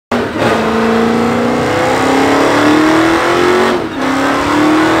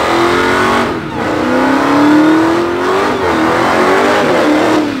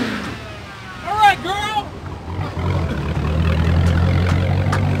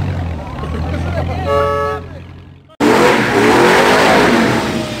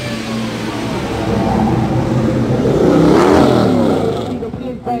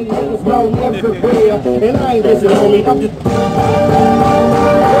for real. And I ain't dissing, homie. I'm just...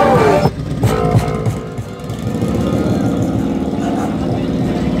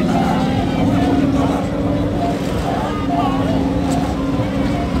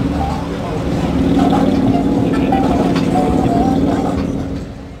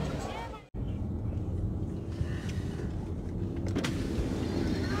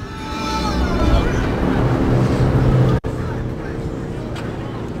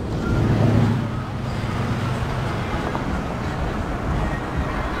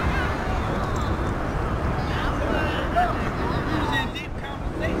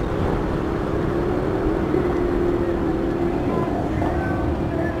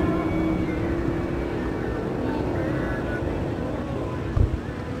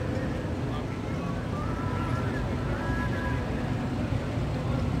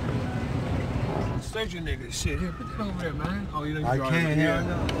 You niggas shit here, put that over there, man. Oh, you know you I can't, hell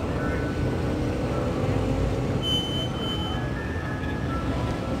no.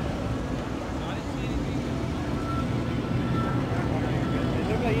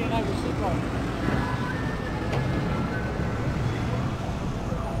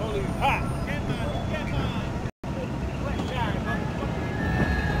 Holy hot.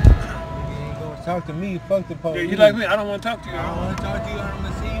 Talk to me, fuck the police. Yeah, you like me? I don't want to talk to you. I don't want to talk to you, I don't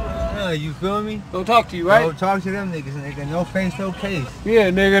want to see you. You feel me? Don't talk to you, right? Don't talk to them niggas, nigga. No face, no case. Yeah,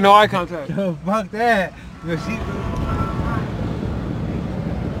 nigga, no eye contact. Yo, fuck that. Yo, she...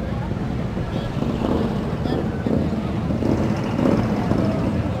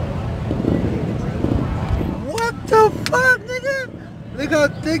 What the fuck, nigga? Look how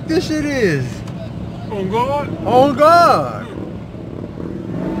thick this shit is. On God? On God.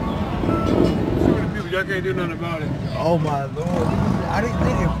 Y'all can't do nothing about it. Oh my lord. I didn't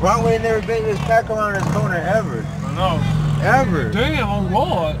think it. Broadway never been this back around this corner ever. I know. Ever. Damn, on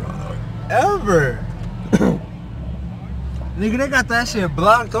God. Ever. Nigga, they got that shit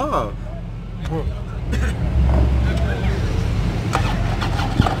blocked off.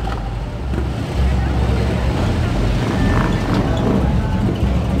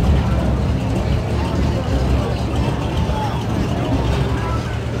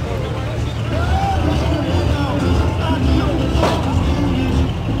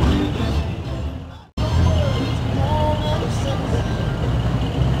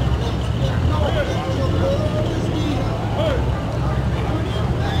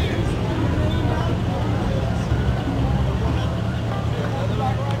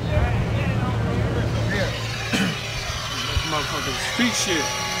 Motherfucking street shit.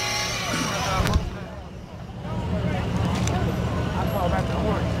 I call back the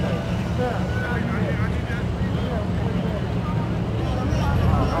horse.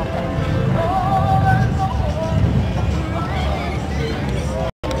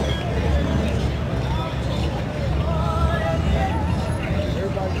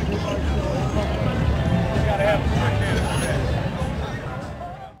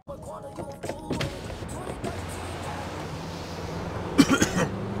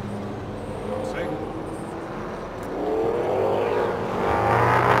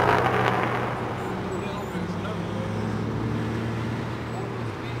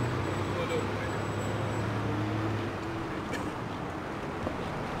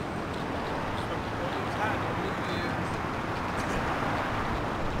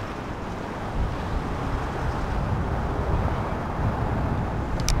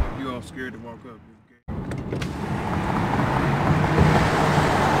 Scared to walk up.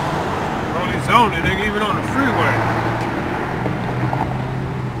 Rolling zone, it ain't even on the freeway.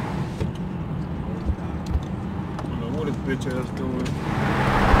 I don't know what this bitch ass doing.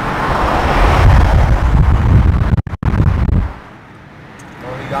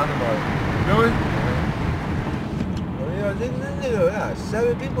 Oh, he got him already. Really? Oh yeah, this nigga, yeah,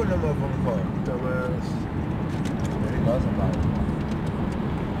 7 people in the motherfucking car. Dumbass. Yeah, he got somebody.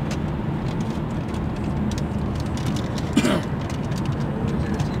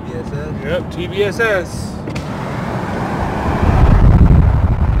 Yep, TBSS.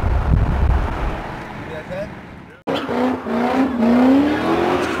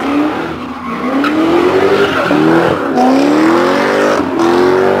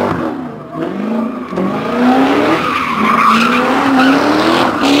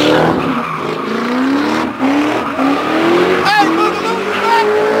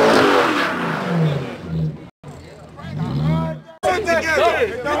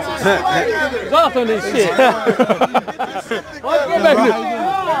 Off on this shit. Let's get back to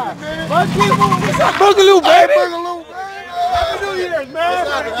Boogaloo, baby. Happy New Year's, man.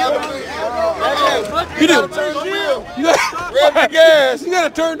 You gotta turn the wheel. You gotta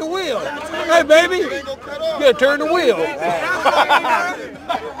turn the wheel. Hey, baby. You gotta turn the wheel.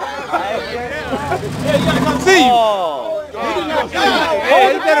 See you.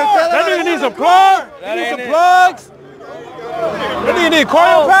 That nigga needs some plugs. That need some plugs. That nigga need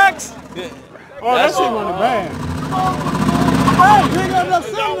coil packs. Oh, that shit on the band. Hey, you ain't got enough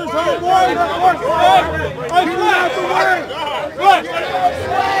cylinders, homeboy. Hey, you out the way. Look.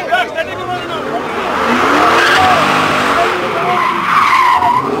 That nigga running over.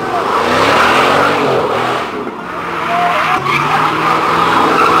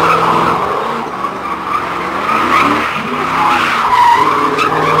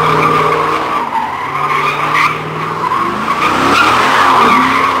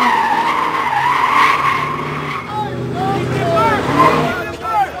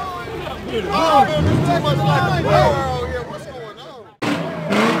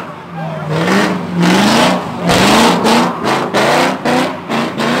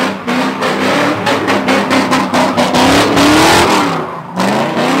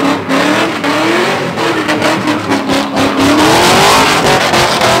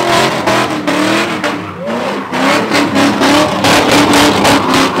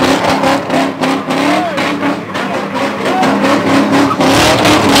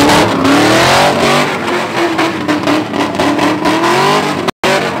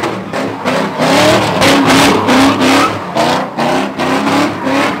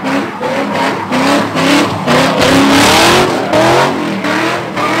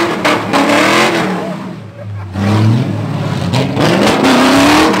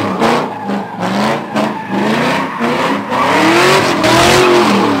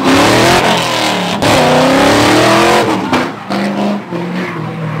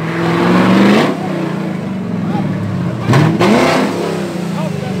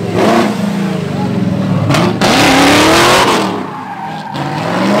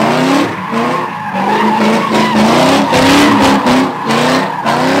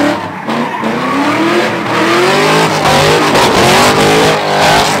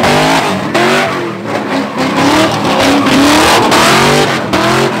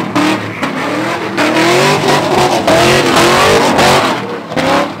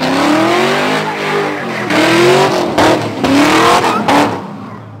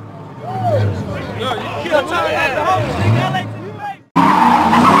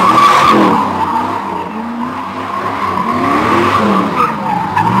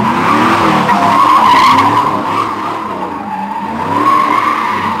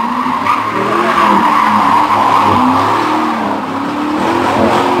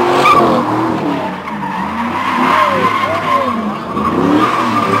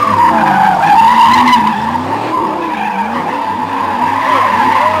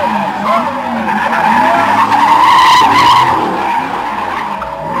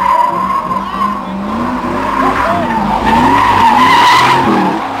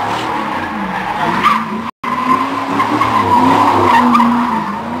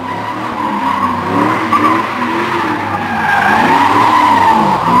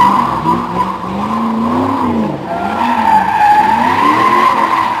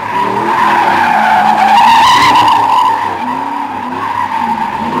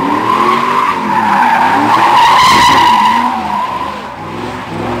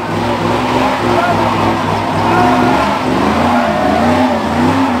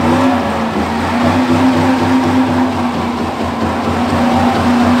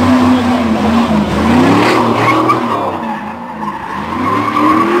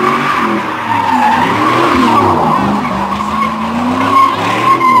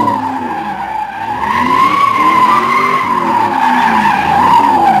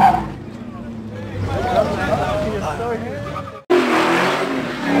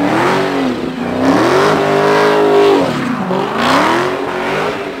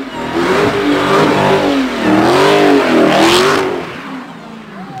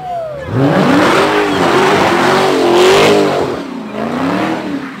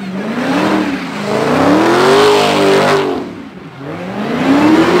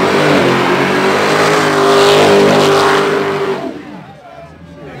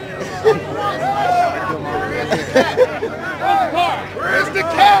 Where's the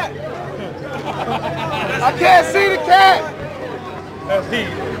cat? I can't see the cat. That's he.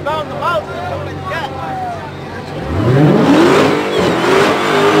 Found the mouse. The cat.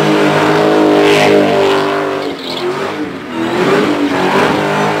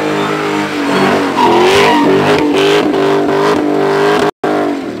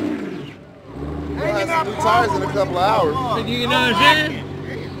 Hanging out. New tires in a couple of hours. You know what I'm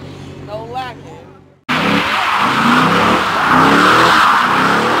saying? No lack.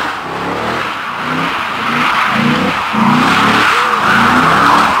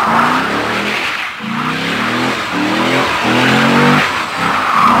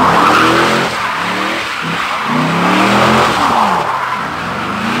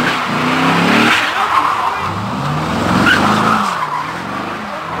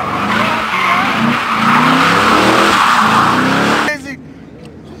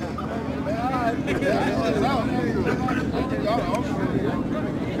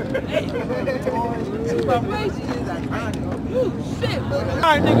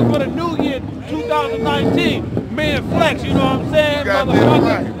 Alright, nigga, for the new year, 2019, man flex, you know what I'm saying?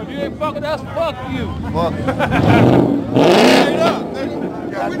 Motherfucker, if you ain't fucking us, fuck you. Fuck. Straight up, nigga.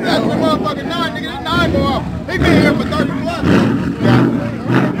 We got the motherfucking 9, nigga. This 9 go off. He been here for 30 plus.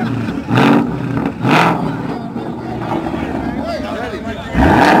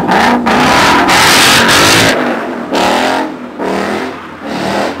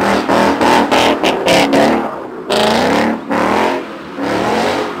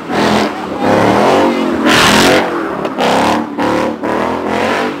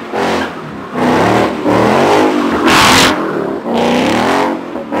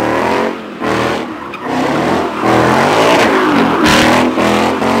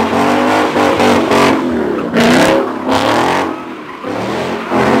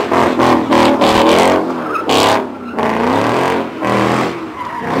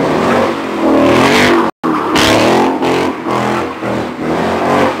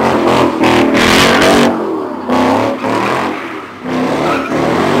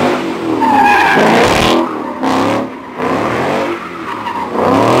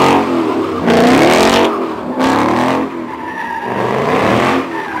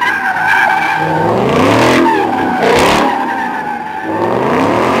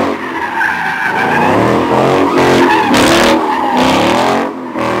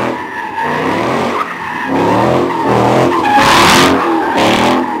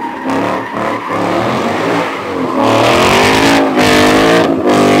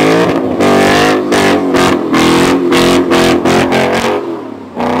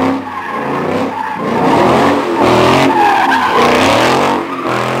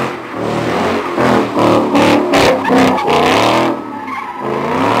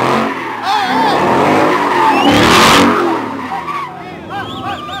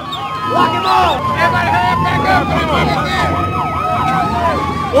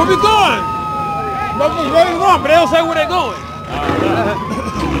 Where we going? Motherfuckers ready to run, but they don't say where they're going.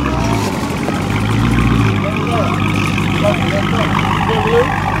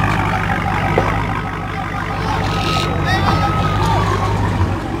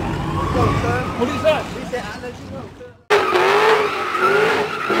 What did he say? He said, I'll let you know.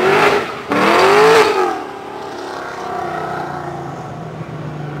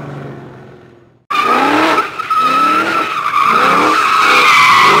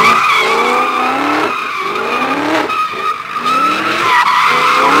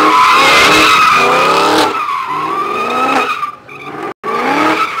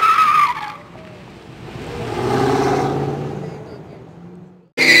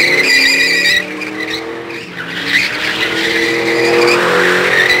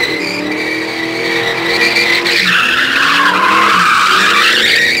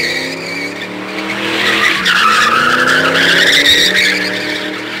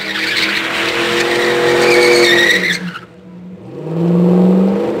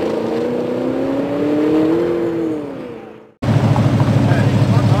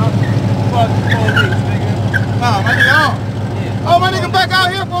 Oh, my nigga back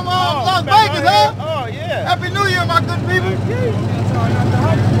out here from Las Vegas, huh? Oh, yeah. Happy New Year, my good people.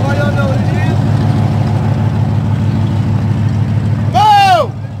 Boy, y'all know what it is.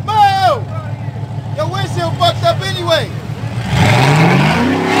 Mo! Mo! Your windshield fucked up anyway.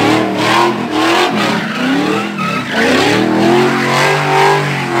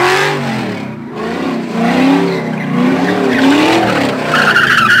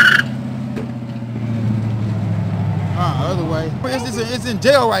 Other way. It's in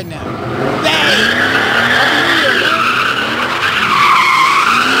jail right now.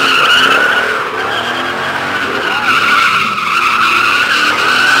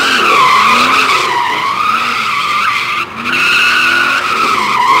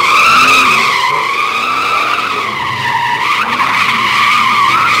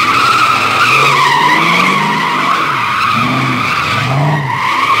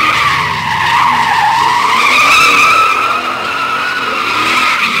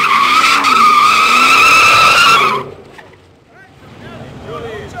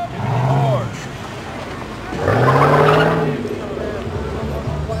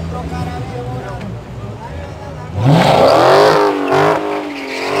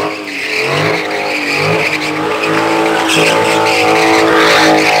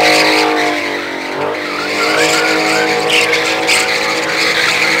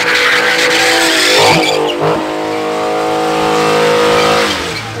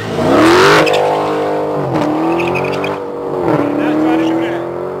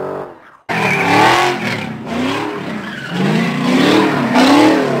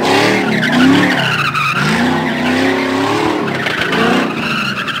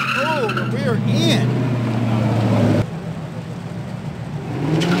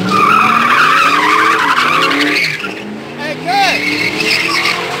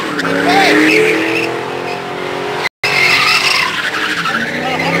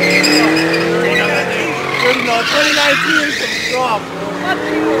 2019 is some soft, bro.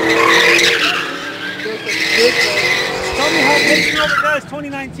 Tell me how Takeover does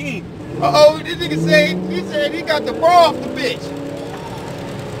 2019. Uh-oh, this nigga said he got the bra off the bitch.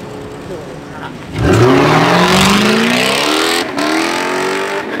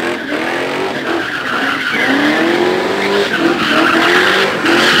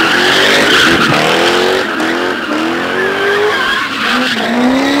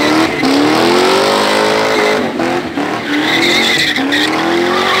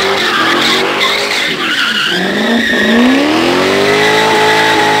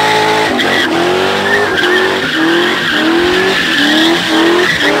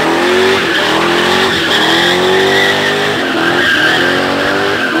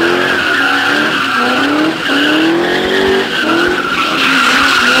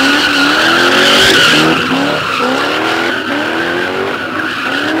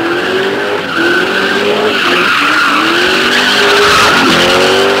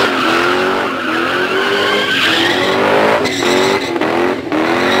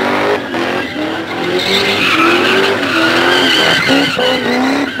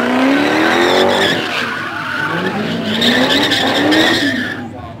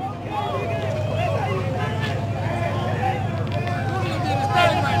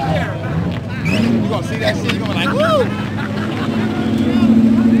 You gonna see that shit, you gonna be like, woo!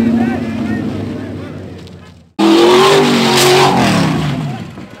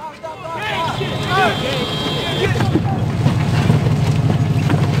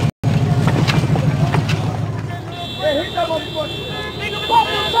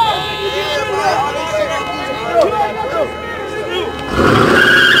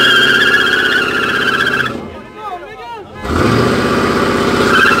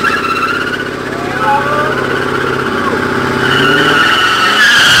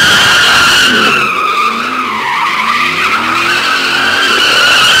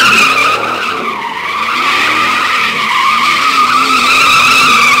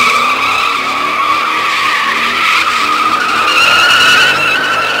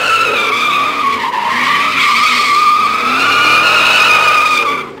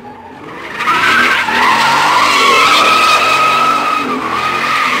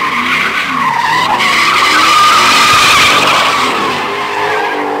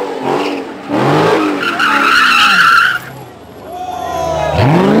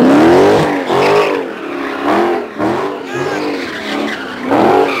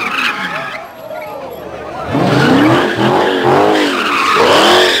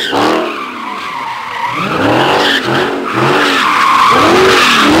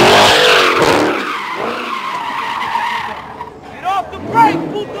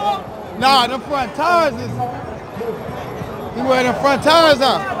 Nah, them front tires is. You wear them front tires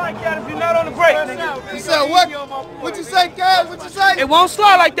on. Slide like that if you're not on the brake, nigga. You said what? What you say, guys? What you say? It won't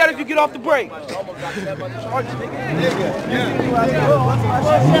slide like that if you get off the brake.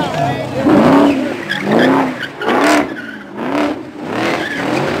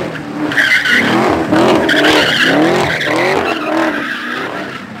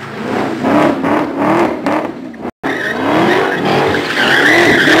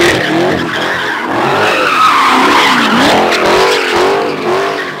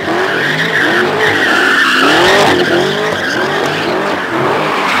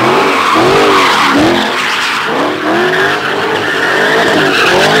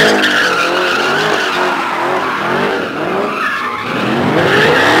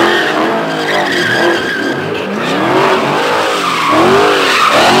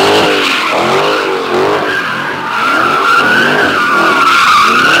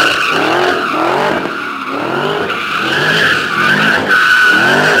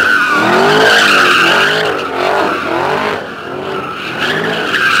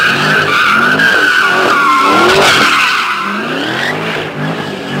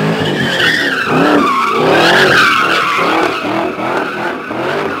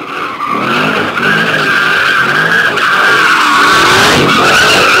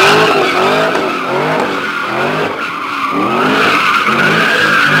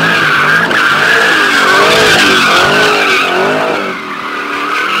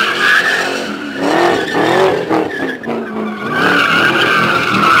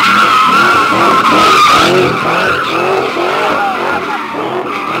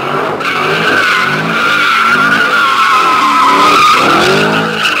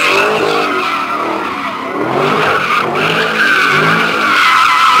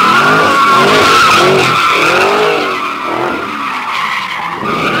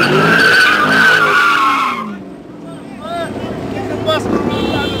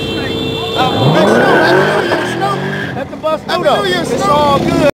 us Happy though. New Year's, It's Snoop. all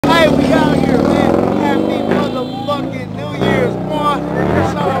good. Hey, we out here, man. Happy motherfucking New Year's, boy.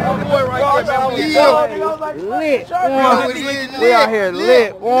 Shout out my boy right there, man. Lit, boy. We out here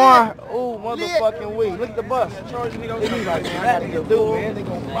lit, boy. Ooh, motherfucking weed. Look at the bus. Charge nigga. Like, man, I gotta do, man. They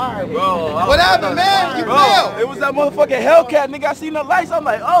gonna fire me. Bro, What happened, man? You fell. It was that motherfucking hellcat, nigga. I seen the lights. I'm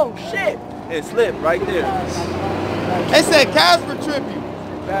like, oh shit. It slipped right there. They said Casper tripped you.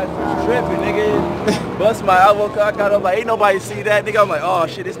 That's tripping, nigga. Bust my elbow. I got up like, ain't nobody see that, nigga. I'm like, oh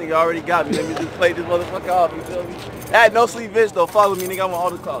shit, this nigga already got me. Let me just play this motherfucker off. You feel me? I had no sleep Vince though. Follow me, nigga. I'm on all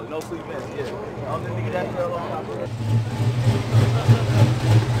the calls. No sleep Vince. Yeah. I'm the nigga that fell off.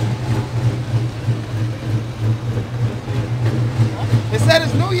 They said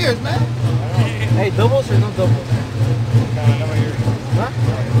it's New Year's, man. Hey, doubles or no doubles? Huh?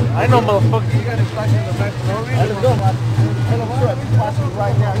 I know, motherfucker. You got a truck in the back of the road? Let's go.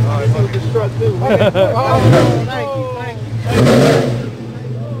 Right now. You see what this truck do. Thank you.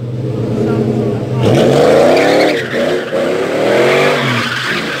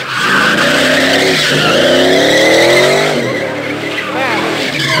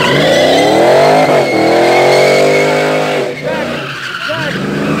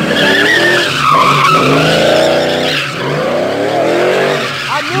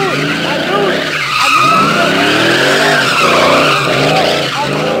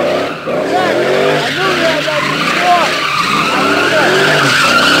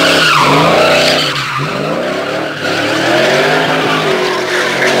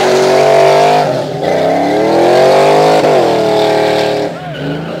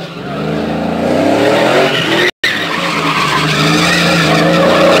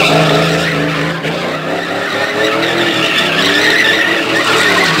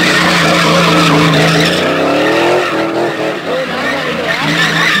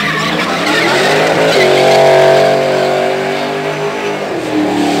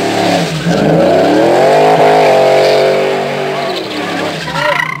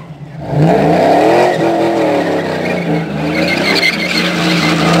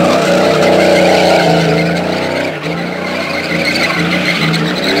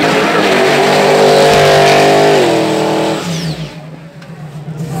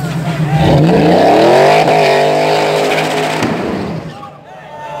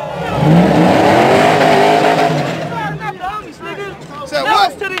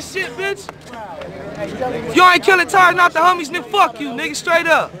 If you ain't killing tired, not the homies, nigga, fuck you, nigga, straight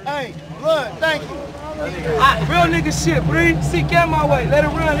up. Hey, blood, thank you. Real nigga shit, breathe. See, get my way. Let it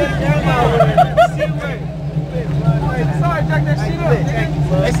run, let it get my way. See, way. Sorry, jack that shit up,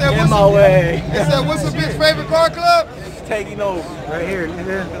 nigga. They said, In my way. They said, what's a bitch favorite car club? Taking over. Right here,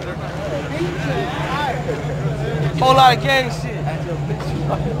 nigga. Whole lot of gang shit.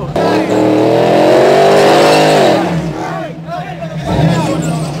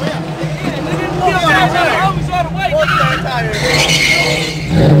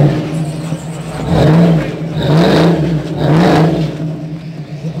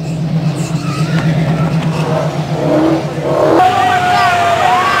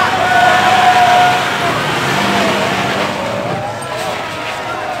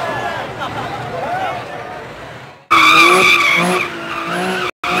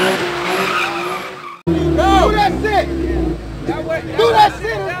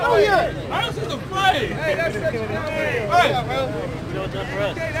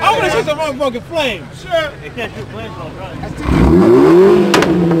 I want to see some motherfucking flames. Sure. They can't shoot flames on, right?